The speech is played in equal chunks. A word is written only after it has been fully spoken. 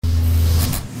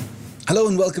Hello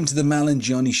and welcome to the Mal and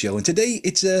Johnny Show. And today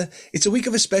it's a week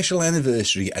of a special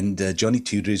anniversary, and Johnny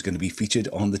Tudor is going to be featured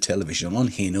on the television on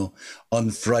Heno on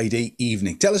Friday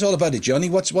evening. Tell us all about it, Johnny.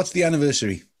 What's the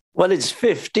anniversary? Well, it's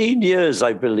 15 years,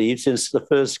 I believe, since the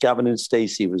first Gavin and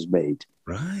Stacey was made.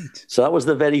 Right. So that was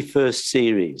the very first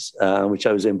series, which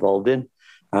I was involved in.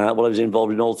 I was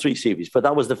involved in all three series, but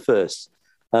that was the first.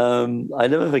 I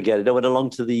never forget it. I went along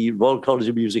to the Royal College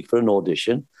of Music for an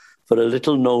audition for a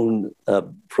little-known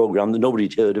program that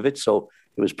nobody'd heard of it, so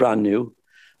it was brand new.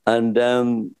 And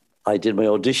I did my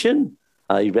audition.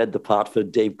 I read the part for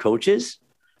Dave Coaches,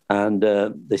 and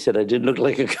they said I didn't look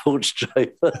like a coach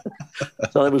driver.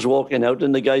 So I was walking out,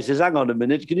 and the guy says, "Hang on a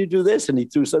minute, can you do this?" And he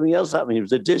threw something else at me. It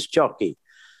was a disc jockey.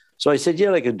 So I said,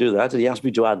 "Yeah, I can do that." And he asked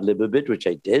me to ad-lib a bit, which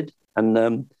I did. And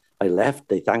I left,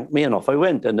 they thanked me, and off I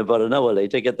went. And about an hour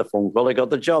later, I get the phone call, I got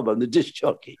the job. I'm the disc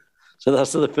jockey. So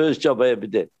that's the first job I ever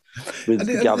did. And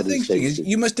the thing is,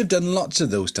 you must have done lots of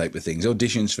those type of things,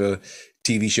 auditions for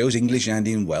TV shows, English and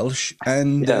in Welsh.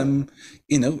 And,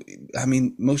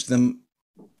 most of them,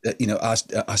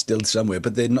 are still somewhere,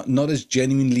 but they're not as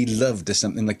genuinely loved as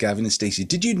something like Gavin and Stacey.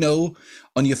 Did you know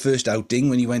on your first outing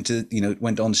when you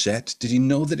went on set, did you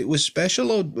know that it was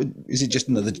special, or is it just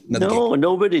another No, gig?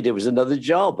 nobody did. It was another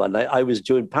job. And I was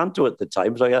doing panto at the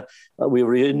time. So we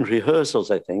were in rehearsals,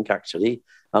 I think, actually.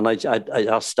 And I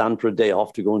asked Stan for a day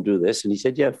off to go and do this. And he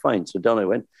said, "Yeah, fine." So down I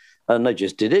went. And I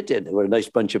just did it. And they were a nice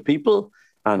bunch of people.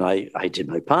 And I did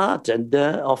my part. And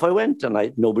off I went.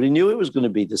 And nobody knew it was going to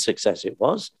be the success it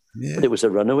was. Yeah. But it was a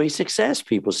runaway success.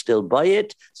 People still buy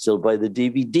it, still buy the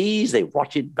DVDs. They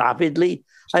watch it avidly.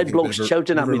 I had blokes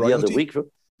shouting at me the other week from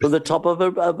the top of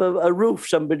a roof.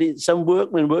 Some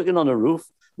workmen working on a roof.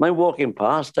 And I'm walking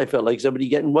past, I felt like somebody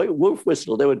getting white wolf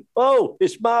whistle. They went, "Oh,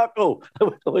 it's Marco." I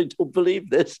went, "Oh, I don't believe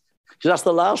this." Because that's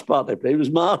the last part I played was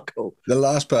Marco. The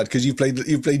last part, because you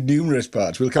played numerous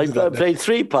parts. We'll come to that. I played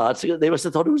 3 parts. They must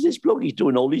have thought, "Who's this bloke? He's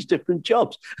doing all these different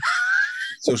jobs."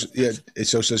 So yeah,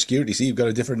 it's Social Security. See, you've got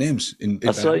a different names.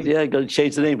 That's right. Yeah, got to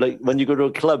change the name. Like when you go to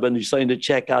a club and you sign a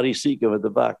check, Harry Seacombe at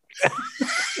the back.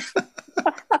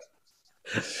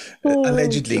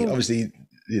 Allegedly, obviously.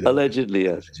 Allegedly,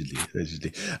 yes.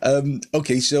 Allegedly.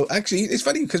 Okay, so actually, it's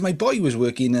funny because my boy was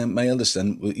working. My eldest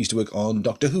son used to work on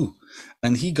Doctor Who,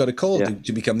 and he got a call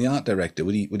to become the art director.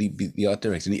 Would he be the art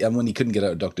director? And when he couldn't get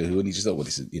out of Doctor Who, and he just thought, "Well,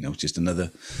 this is just another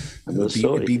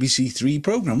BBC Three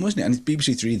program, wasn't it?" And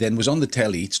BBC Three then was on the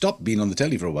telly. It stopped being on the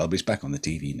telly for a while, but it's back on the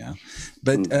TV now.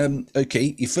 But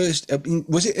okay, you first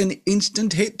was it an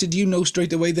instant hit? Did you know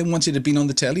straight away then, once it had been on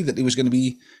the telly, that it was going to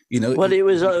be Well, it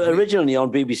was originally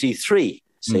on BBC Three.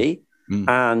 See,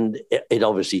 and it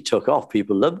obviously took off.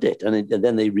 People loved it, and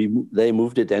then they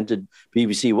moved it then to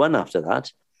BBC One after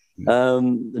that.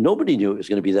 Nobody knew it was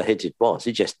going to be the hit it was.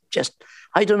 It just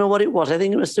I don't know what it was. I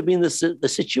think it must have been the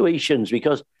situations,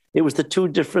 because it was the two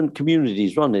different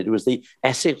communities run it. It was the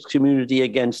Essex community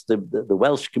against the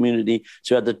Welsh community.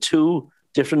 So you had the two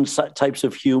different types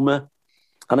of humour.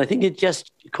 And I think it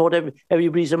just caught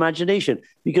everybody's imagination,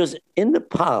 because in the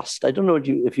past, I don't know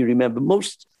if you remember,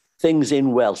 most things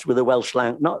in Welsh with a Welsh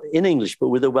language, not in English, but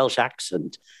with a Welsh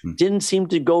accent, didn't seem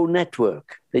to go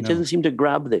network. They didn't seem to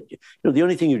grab that. The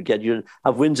only thing you'd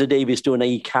have Windsor Davies doing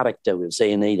a character with,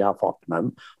 say, an Ada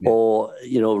Fortman, or,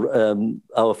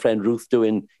 our friend Ruth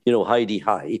doing, Heidi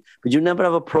High, but you never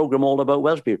have a program all about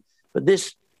Welsh people. But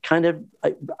this kind of,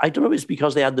 I don't know if it's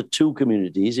because they had the two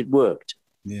communities, it worked.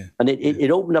 Yeah. And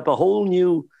it opened up a whole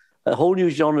new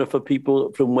genre for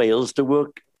people from Wales to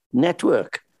work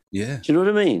network. Yeah. Do you know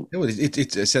what I mean? Yeah, well,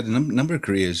 it set a number of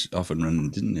careers off and running,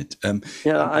 didn't it?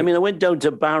 I went down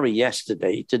to Barry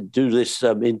yesterday to do this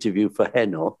interview for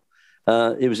Heno.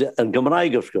 It was in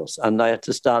Gymraeg, of course, and I had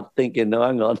to start thinking, no,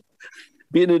 hang on.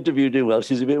 Being interviewed in Welsh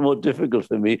is a bit more difficult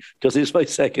for me because it's my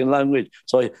second language.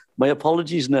 So my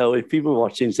apologies now if people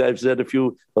watching say I've said a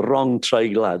few wrong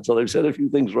triglades or I've said a few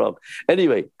things wrong.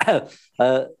 Anyway,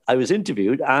 I was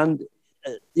interviewed and,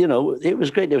 it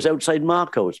was great. It was outside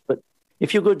Marco's, but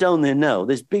if you go down there now,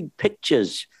 there's big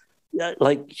pictures,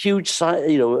 like huge,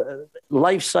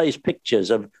 life-size pictures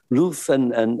of Ruth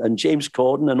and James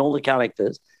Corden and all the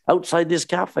characters outside this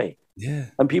cafe. Yeah.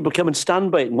 And people come and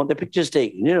stand by it and want their pictures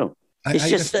taken, I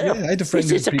had a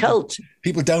friend. It's a cult.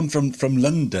 People down from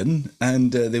London,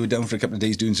 and they were down for a couple of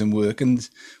days doing some work. And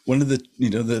one of the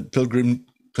the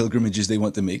pilgrimages they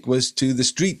want to make was to the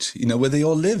street, where they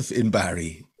all live in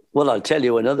Barry. Well, I'll tell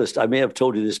you another. I may have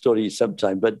told you this story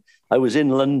sometime, but I was in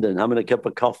London having a cup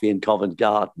of coffee in Covent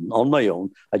Garden on my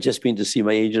own. I'd just been to see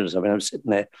my agent or something. I was sitting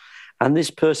there, and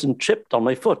this person tripped on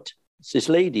my foot. It's this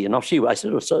lady, and off she went. I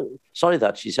said, "Oh, sorry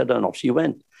that." She said, "And off she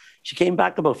went." She came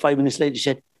back about 5 minutes later. She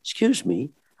said, "Excuse me,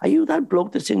 are you that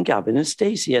bloke that's in Gavin and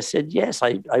Stacey? I said, yes,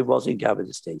 I was in Gavin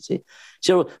and Stacey.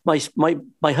 So my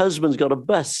husband's got a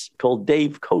bus called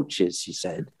Dave Coaches, she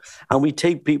said, and we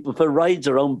take people for rides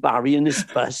around Barry in this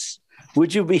bus.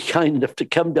 Would you be kind enough to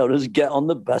come down and get on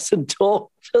the bus and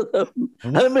talk to them?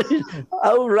 I mean,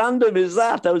 how random is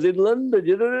that? I was in London,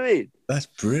 you know what I mean? That's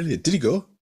brilliant. Did he go?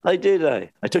 I did.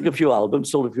 I took a few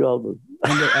albums, sold a few albums.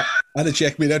 And a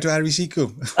check made out to Harry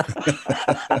Seacombe.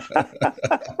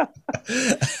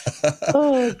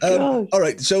 All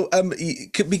right. So,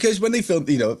 because when they filmed,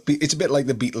 it's a bit like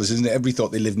the Beatles, isn't it? Everybody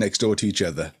thought they lived next door to each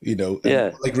other,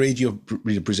 Yeah. Like radio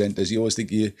presenters, you always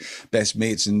think you're best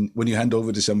mates. And when you hand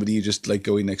over to somebody, you just like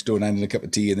going next door and handing a cup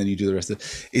of tea and then you do the rest of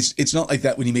it. It's not like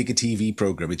that when you make a TV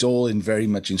program. It's all very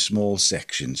much in small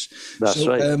sections. That's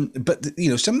right. But,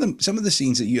 some of the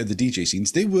scenes that you had, the DJ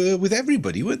scenes, they were with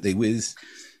everybody, weren't they? With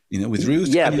Ruth.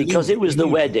 Yeah, because it was the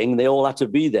wedding. They all had to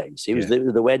be there. You see, it was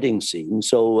the wedding scene.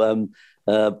 So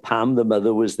Pam, the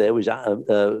mother, was there. Was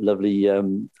lovely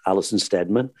Alison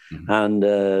Steadman and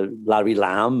Larry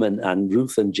Lamb and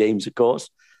Ruth and James, of course,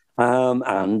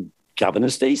 and Gavin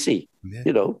and Stacey. Yeah.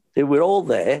 They were all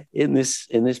there in this,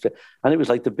 and it was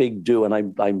like the big do. And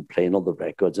I'm playing all the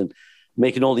records and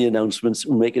making all the announcements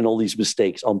and making all these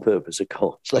mistakes on purpose, of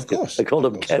course. I called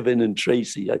them Kevin and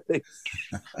Tracy, I think.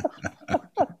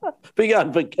 Big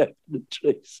hand for Kevin and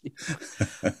Tracy.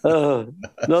 No,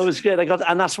 it was great.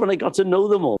 And that's when I got to know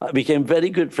them all. I became very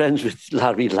good friends with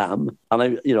Larry Lamb, and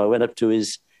I went up to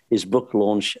his book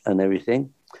launch and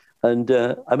everything. And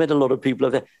I met a lot of people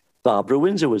there. Barbara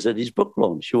Windsor was at his book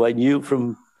launch, who I knew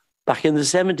from back in the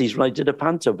 70s when I did a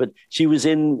panto, but she was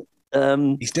in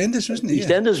EastEnders, wasn't it?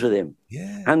 EastEnders with him.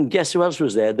 Yeah. And guess who else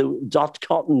was there? Dot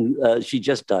Cotton. She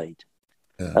just died.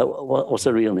 What's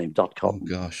her real name? Dot Cotton. Oh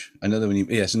gosh, another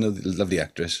lovely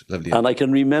actress. Lovely. And I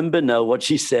can remember now what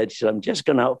she said. She said, "I'm just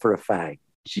going out for a fag."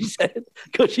 She said,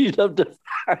 because she loved a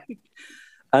fag.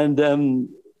 And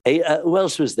who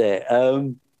else was there?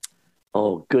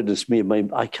 Oh goodness me,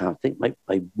 I can't think.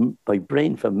 My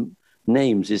brain for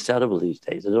names is terrible these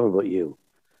days. I don't know about you.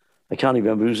 I can't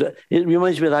remember who's. It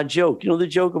reminds me of that joke. The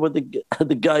joke about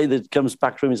the guy that comes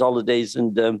back from his holidays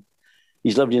and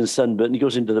he's lovely and sunburnt. And he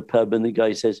goes into the pub and the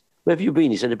guy says, "Where have you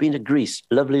been?" He said, "I've been to Greece,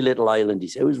 lovely little island." He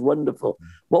said, "It was wonderful."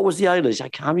 "What was the island?" He said, "I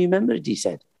can't remember it." He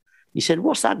said,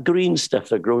 "What's that green stuff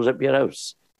that grows up your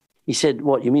house?" He said,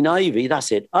 "What, you mean ivy?"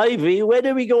 "That's it. Ivy, where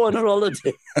do we go on our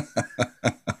holiday?"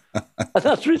 And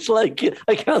that's what it's like.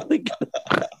 I can't think.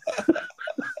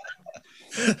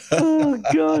 Oh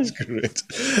God, that's great.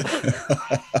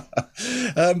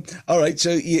 All right,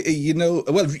 so you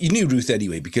knew Ruth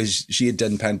anyway because she had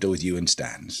done panto with you and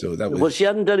Stan. So that was. Well, she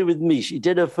hadn't done it with me. She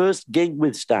did her first gig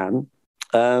with Stan,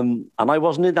 and I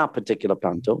wasn't in that particular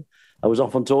panto. I was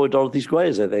off on tour with Dorothy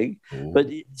Squires, I think. Oh. But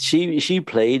she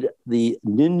played the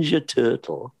Ninja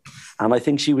Turtle, and I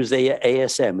think she was the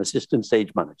ASM, Assistant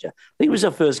Stage Manager. I think it was her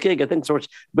first gig. I think so,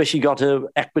 where she got her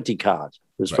equity card.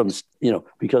 It was from,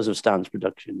 because of Stan's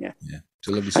production, yeah.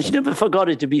 So and she never forgot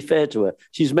it, to be fair to her.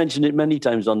 She's mentioned it many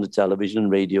times on the television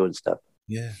and radio and stuff.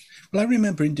 Yeah. Well, I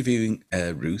remember interviewing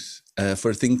Ruth for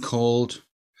a thing called,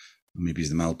 maybe it's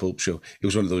the Mal Pulp Show. It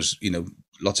was one of those,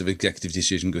 lots of executive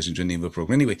decision goes into a name of a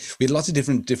program. Anyway, we had lots of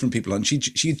different people on. She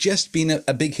had just been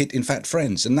a big hit in Fat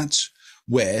Friends, and that's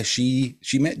where she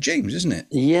met James, isn't it?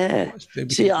 Yeah.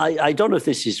 See, I don't know if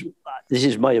this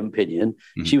is my opinion.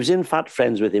 Mm-hmm. She was in Fat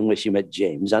Friends with him where she met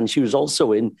James, and she was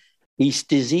also in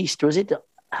East is East. Was it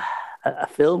a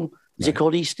film? Is it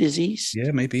called East is East? Yeah,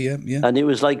 maybe, yeah. And it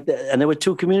was like, and there were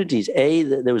two communities.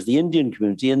 There was the Indian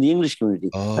community and the English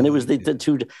community. Oh, and it was the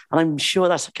two, and I'm sure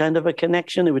that's a kind of a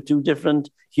connection. There were two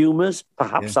different humours.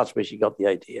 Perhaps that's where she got the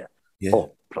idea. Yeah.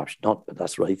 Or perhaps not, but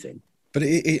that's the right thing. But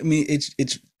it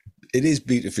is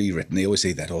beautifully written. They always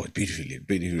say that, it's beautifully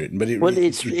written. But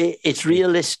it's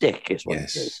realistic, is what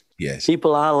it is. Yes.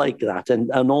 People are like that,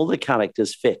 and all the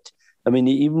characters fit. I mean,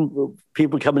 even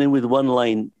people coming in with one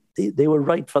line, they were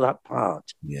right for that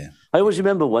part. Yeah. I always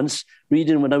remember once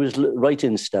reading when I was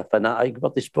writing stuff, and I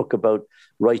got this book about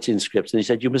writing scripts, and he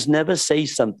said, you must never say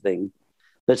something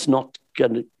that's not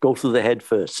going to go through the head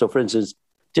first. So, for instance,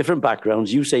 different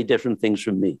backgrounds, you say different things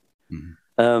from me.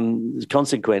 Mm-hmm.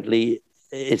 Consequently,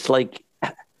 it's like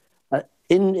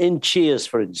in Cheers,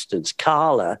 for instance,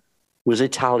 Carla was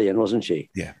Italian, wasn't she?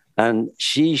 Yeah. And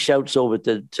she shouts over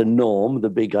to Norm, the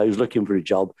big guy who's looking for a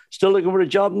job. "Still looking for a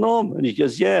job, Norm?" And he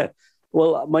goes, "Yeah.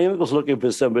 Well, my uncle's looking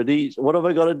for somebody. What have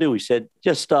I got to do?" He said,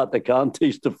 "Just start the car and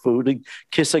taste the food and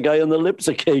kiss a guy on the lips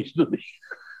occasionally."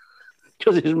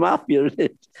 Because it's mafia, isn't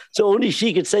it? So only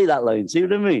she could say that line. See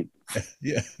what I mean?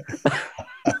 Yeah.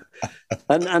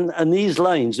 And these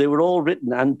lines, they were all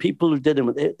written, and people who did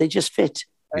them, they just fit.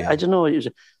 Yeah. I don't know.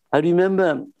 I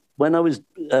remember when I was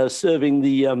serving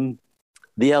the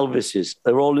Elvises,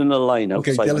 they're all in a line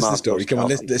outside. Okay, tell us the story. Come on,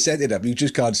 let's set it up. You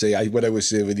just can't say when I was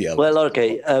serving the Elvis. Well,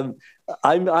 okay.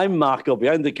 I'm Marco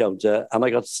behind the counter, and I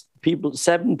got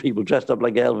 7 people dressed up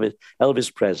like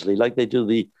Elvis Presley, like they do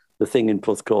the thing in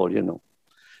Porthcawl, you know.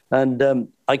 And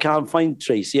I can't find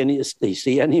Stacey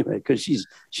anywhere because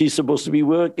she's supposed to be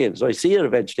working. So I see her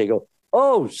eventually. I go,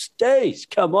 "Oh, Stace,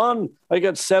 come on! I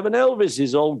got 7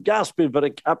 Elvises all gasping for a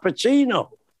cappuccino."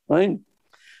 Right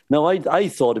now, I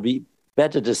thought it'd be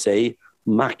better to say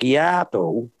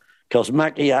macchiato, because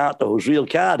macchiato is real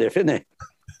Cardiff, isn't it?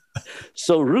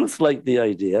 So Ruth liked the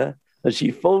idea, and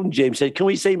she phoned James, said, "Can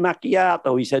we say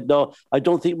macchiato?" He said, "No, I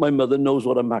don't think my mother knows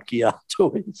what a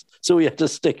macchiato is." So we had to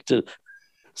stick to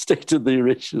the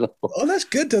original. Oh, that's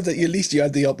good though, that at least you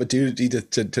had the opportunity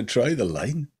to try the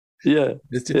line. Yeah,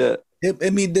 yeah.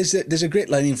 I mean, there's a great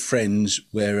line in Friends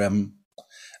where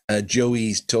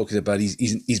Joey's talking about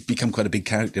he's become quite a big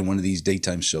character in one of these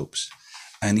daytime soaps.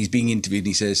 And he's being interviewed, and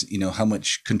he says, how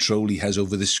much control he has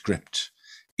over the script.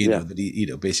 That he,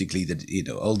 basically that,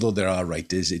 although there are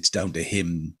writers, it's down to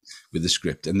him with the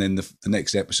script. And then the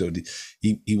next episode,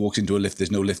 he walks into a lift.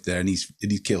 There's no lift there, and he's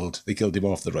killed. They killed him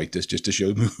off, the writers, just to show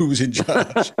him who's in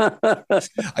charge.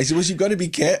 I suppose you've got to be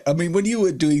careful. I mean, when you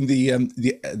were doing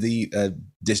the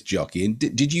disc jockeying,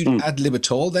 did you ad lib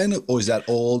at all then, or is that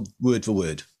all word for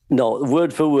word? No,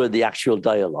 word for word, the actual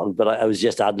dialogue, but I was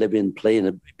just ad-libbing,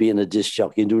 being a disc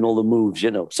jockey and doing all the moves,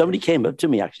 Somebody came up to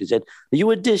me, actually, said, "Are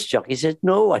you a disc jockey?" I said,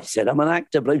 "No." I said, "I'm an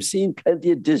actor, but I've seen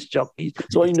plenty of disc jockeys,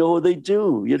 so I know what they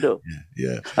do,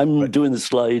 Yeah. I'm doing the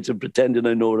slides and pretending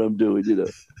I know what I'm doing,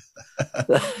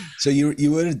 So you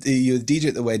were DJ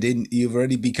at the wedding. You've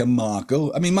already become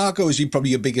Marco. I mean, Marco was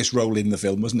probably your biggest role in the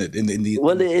film, wasn't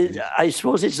it? I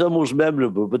suppose it's the most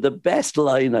memorable, but the best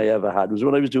line I ever had was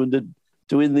when I was doing the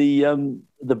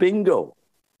bingo.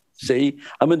 See,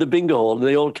 I'm in the bingo hall, and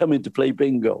they all come in to play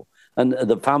bingo, and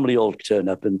the family all turn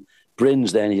up, and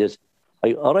Bryn's there, and he says,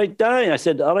 "All right, Danny." I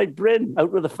said, "All right, Bryn,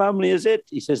 out with the family, is it?"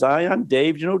 He says, "I am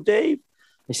Dave. Do you know Dave?"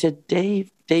 I said,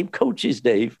 Dave coaches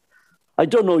Dave. "I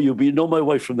don't know you, but you know my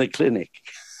wife from the clinic."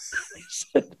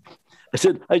 I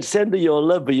said, "I'd send her your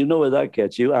love, but you know where that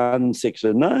gets you, and 6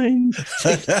 and 9.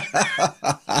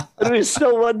 And it was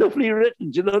so wonderfully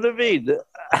written, do you know what I mean?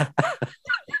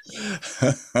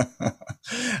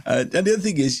 And the other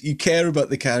thing is, you care about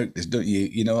the characters, don't you?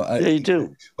 Yeah, you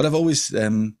do. But I've always,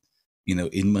 in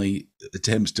my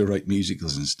attempts to write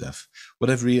musicals and stuff, what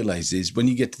I've realized is when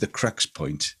you get to the crux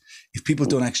point, if people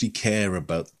don't actually care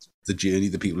about the journey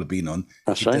that people have been on,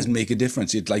 doesn't make a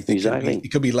difference. It's like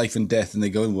it could be life and death, and they're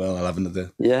going, "Well, I'll have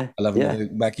another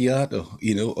macchiato,"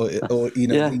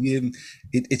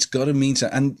 it's got to mean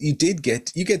something. And you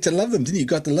get to love them, didn't you? You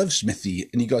got to love Smithy,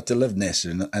 and you got to love Nessa,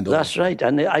 and all that's right.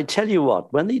 And I tell you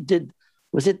what, when they did,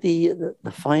 was it the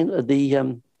final?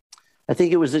 I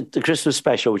think it was the Christmas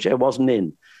special, which I wasn't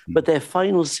in, but their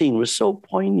final scene was so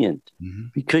poignant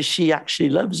because she actually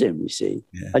loves him. You see,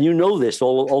 and this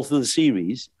all through the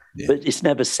series. Yeah. But it's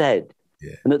never said.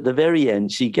 Yeah. And at the very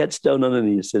end, she gets down on her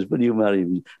knees and says, "Will you marry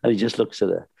me?" And he just looks at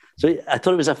her. So I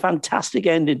thought it was a fantastic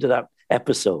ending to that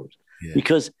episode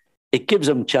because it gives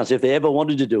them a chance. If they ever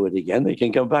wanted to do it again, they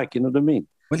can come back. You know what I mean?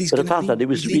 Well, he's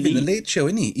leaving the Late Show,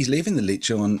 isn't he? He's leaving the Late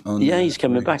Show on. Yeah, he's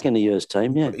coming back in a year's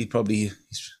time. Yeah, he's probably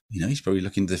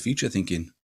looking to the future,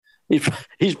 thinking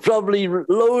he's probably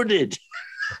loaded.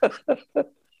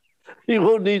 He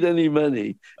won't need any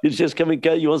money. He's just coming.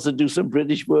 He wants to do some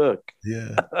British work.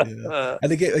 Yeah.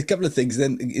 And again, a couple of things.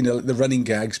 Then the running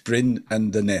gags, Bryn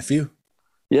and the nephew.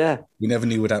 Yeah, we never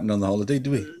knew what happened on the holiday,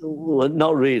 do we? Well,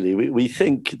 not really. We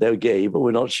think they're gay, but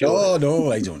we're not sure. Oh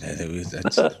no, I don't know.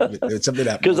 It's something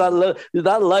happened. Because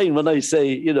that line when I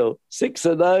say 6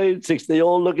 and 9, 6, they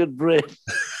all look at Bryn.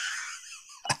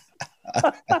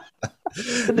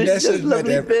 Nessa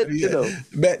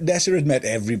had met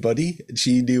everybody.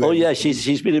 She knew. Oh yeah,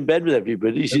 she's been in bed with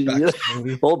everybody. She's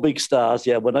all big stars.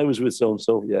 Yeah, when I was with so and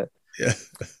so. Yeah.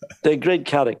 They're great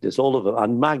characters, all of them.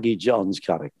 And Maggie John's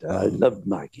character, I loved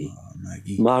Maggie.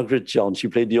 Margaret John. She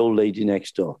played the old lady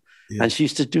next door, and she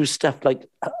used to do stuff like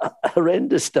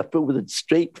horrendous stuff, but with a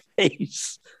straight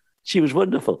face. She was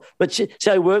wonderful. But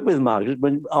I worked with Margaret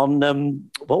on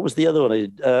what was the other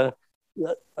one?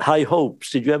 High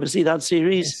Hopes. Did you ever see that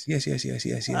series? Yes.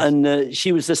 And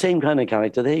she was the same kind of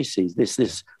character they see.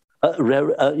 This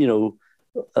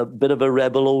a bit of a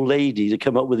rebel old lady to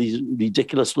come up with these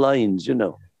ridiculous lines,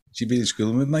 She'd been in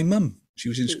school with my mum. She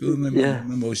was in school with my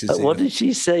mum. What did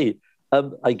she say?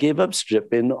 I gave up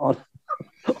stripping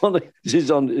This is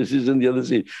in the other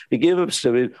scene. He gave up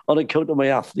swimming on account of my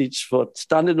athlete's foot,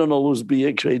 standing on all those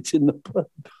beer crates in the pub.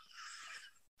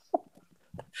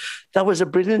 That was a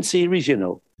brilliant series, you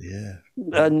know. Yeah.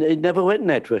 And it never went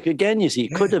network. Again, you see,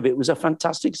 it could have. It was a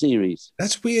fantastic series.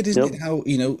 That's weird, isn't it? How,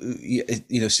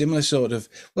 similar sort of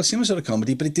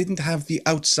comedy, but it didn't have the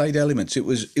outside elements. It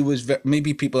was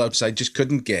maybe people outside just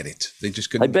couldn't get it. They just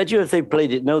couldn't. I bet you if they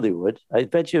played it now, they would. I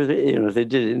bet you, if they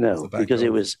did it now,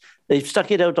 because they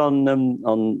stuck it out on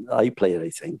iPlayer, I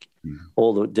think,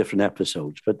 all the different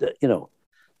episodes. But,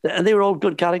 and they were all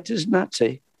good characters in that,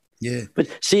 see? Yeah. But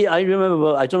see, I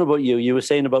remember, I don't know about you, you were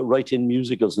saying about writing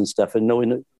musicals and stuff and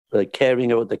knowing,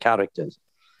 caring about the characters.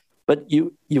 But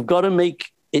you've got to make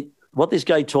it, what this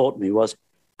guy taught me was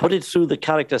put it through the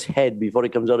character's head before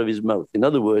it comes out of his mouth. In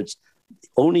other words,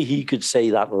 only he could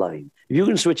say that line. If you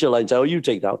can switch a line and say, you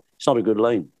take that, it's not a good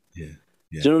line. Yeah.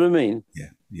 Do you know what I mean?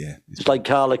 Yeah. It's like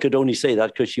Carla could only say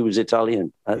that because she was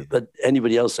Italian. But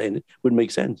anybody else saying it wouldn't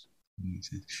make sense.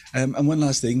 And one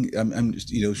last thing, I'm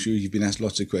sure you've been asked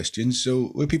lots of questions.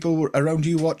 So were people around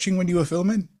you watching when you were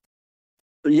filming?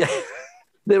 Yeah,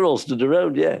 they were all stood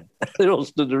around. Yeah, they were all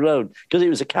stood around because it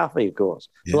was a cafe, of course.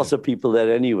 Yeah. Lots of people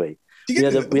there anyway. Did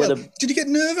you get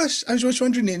nervous? I was just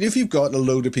wondering if you've got a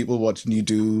load of people watching you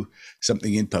do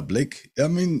something in public. I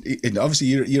mean, obviously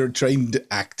you're a trained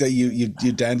actor, you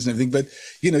dance and everything, but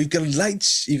you've got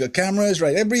lights, you've got cameras,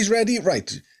 right? Everybody's ready,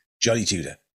 right? Johnny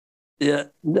Tudor. Yeah,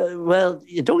 well,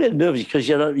 you don't get nervous because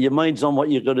your mind's on what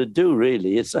you're going to do,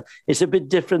 really. It's a bit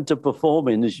different to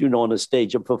performing, as you know, on a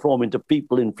stage and performing to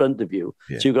people in front of you.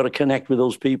 Yeah. So you've got to connect with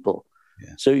those people.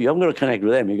 Yeah. So you haven't got to connect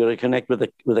with them. You've got to connect with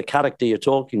the character you're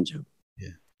talking to. Yeah.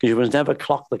 Because you must never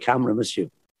clock the camera, must you?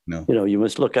 No. You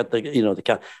must look at the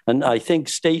camera. And I think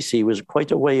Stacey was quite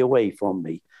a way away from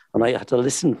me. And I had to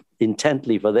listen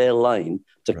intently for their line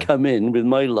to come in with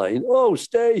my line. Oh,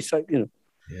 Stace,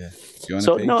 Yeah.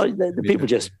 So no, the people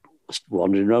just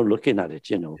wandering around looking at it.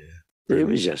 Yeah. It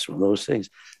was just one of those things.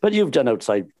 But you've done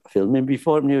outside filming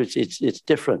before, and it's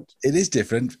different. It is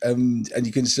different, and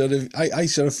you can sort of, I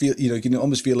sort of feel, you can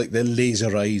almost feel like they're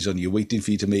laser eyes on you, waiting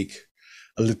for you to make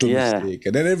a little mistake,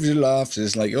 and then everybody laughs. And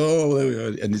it's like, oh, there we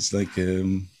go. And it's like,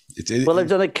 well, I've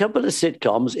done a couple of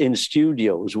sitcoms in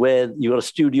studios where you got a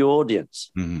studio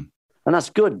audience, and that's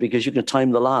good because you can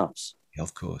time the laughs.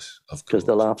 Of course. Because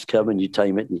the laughs come and you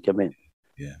time it and you come in.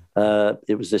 Yeah.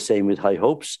 It was the same with High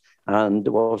Hopes. And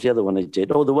what was the other one I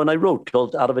did? Oh, the one I wrote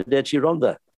called Arrivederci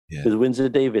Ronda with Windsor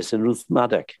Davis and Ruth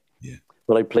Maddock. Yeah.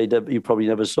 Well, I played, you probably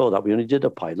never saw that. We only did a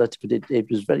pilot, but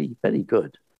it was very, very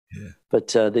good. Yeah. But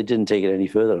they didn't take it any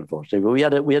further, unfortunately.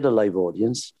 But we had a live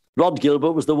audience. Rod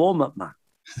Gilbert was the warm-up man.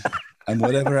 And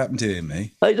whatever happened to him, eh?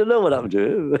 I don't know what happened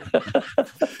to him.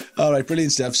 All right,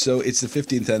 brilliant stuff. So it's the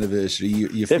 15th anniversary.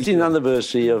 15th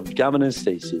anniversary of Gavin and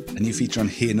Stacey. And you feature on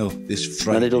Heno this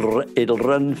Friday. And it'll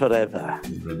run forever.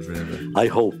 I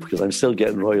hope, because I'm still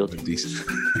getting royalties.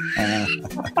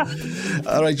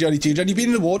 All right, Johnny Tudor. Have you been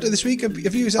in the water this week?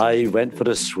 Have you? I went for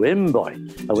a swim, boy.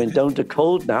 I went down to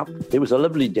Cold Nap. It was a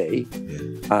lovely day. Yeah.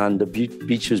 And the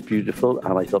beach was beautiful,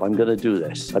 and I thought, I'm going to do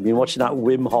this. I've been watching that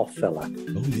Wim Hof fella.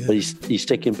 Oh, yeah. But he's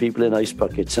sticking people in ice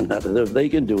buckets and that. If they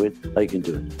can do it, I can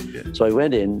do it. Yeah. So I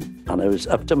went in, and I was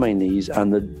up to my knees,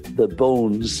 and the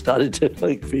bones started to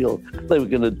feel they were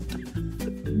going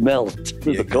to melt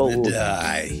with the cold.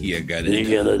 You're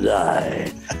gonna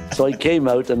die. So I came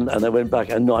out and I went back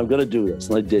and no, I'm going to do this.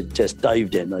 And I did, just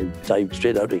dived in. I dived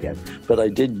straight out again. But I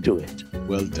did do it.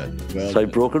 Well done. So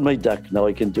I've broken my duck. Now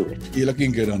I can do it. You're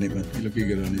looking good on it, man. You're looking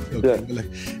good on it. Okay.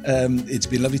 Yeah. Well, it's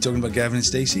been lovely talking about Gavin and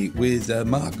Stacey with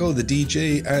Marco, the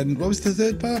DJ, and what was the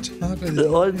third part? Marco,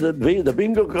 the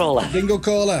bingo caller. Bingo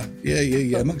caller.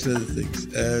 Yeah. Amongst other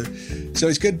things. So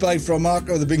it's goodbye from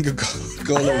Marco, the bingo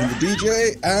caller, and the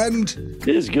DJ, and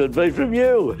it's goodbye from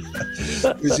you.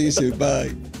 We'll see you soon.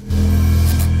 Bye.